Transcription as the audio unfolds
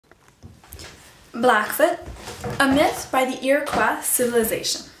Blackfoot, a myth by the Iroquois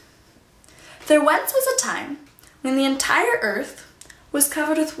civilization. There once was a time when the entire earth was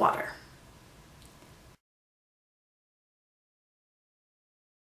covered with water.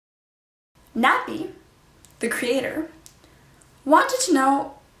 Nappy, the creator, wanted to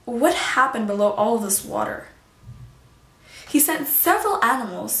know what happened below all this water. He sent several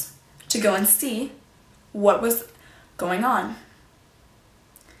animals to go and see what was going on.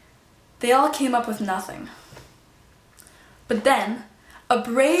 They all came up with nothing. But then, a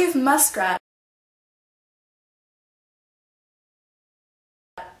brave muskrat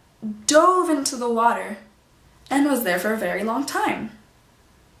dove into the water and was there for a very long time.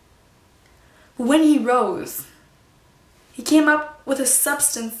 When he rose, he came up with a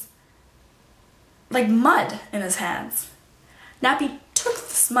substance like mud in his hands. Nappy took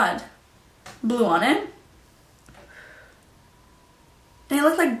this mud, blew on it, and it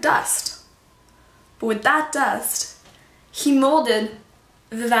looked like dust. But with that dust, he molded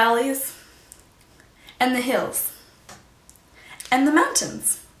the valleys and the hills and the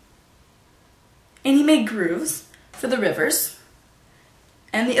mountains. And he made grooves for the rivers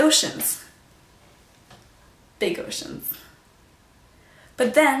and the oceans. Big oceans.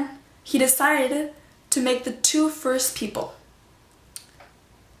 But then he decided to make the two first people.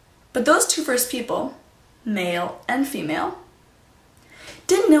 But those two first people, male and female,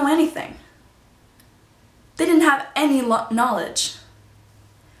 didn't know anything. They didn't have any knowledge.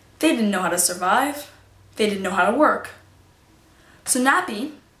 They didn't know how to survive. They didn't know how to work. So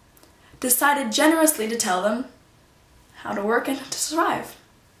Nappy decided generously to tell them how to work and to survive.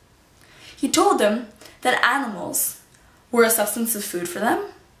 He told them that animals were a substance of food for them,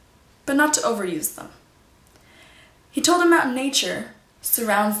 but not to overuse them. He told them how nature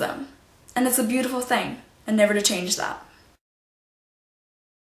surrounds them, and it's a beautiful thing, and never to change that.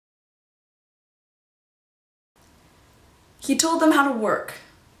 He told them how to work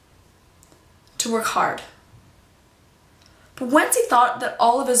hard. But once he thought that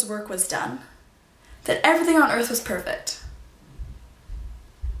all of his work was done, that everything on earth was perfect,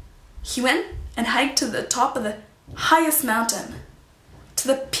 he went and hiked to the top of the highest mountain, to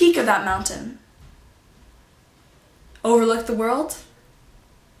the peak of that mountain, overlooked the world,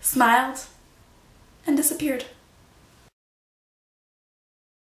 smiled, and disappeared.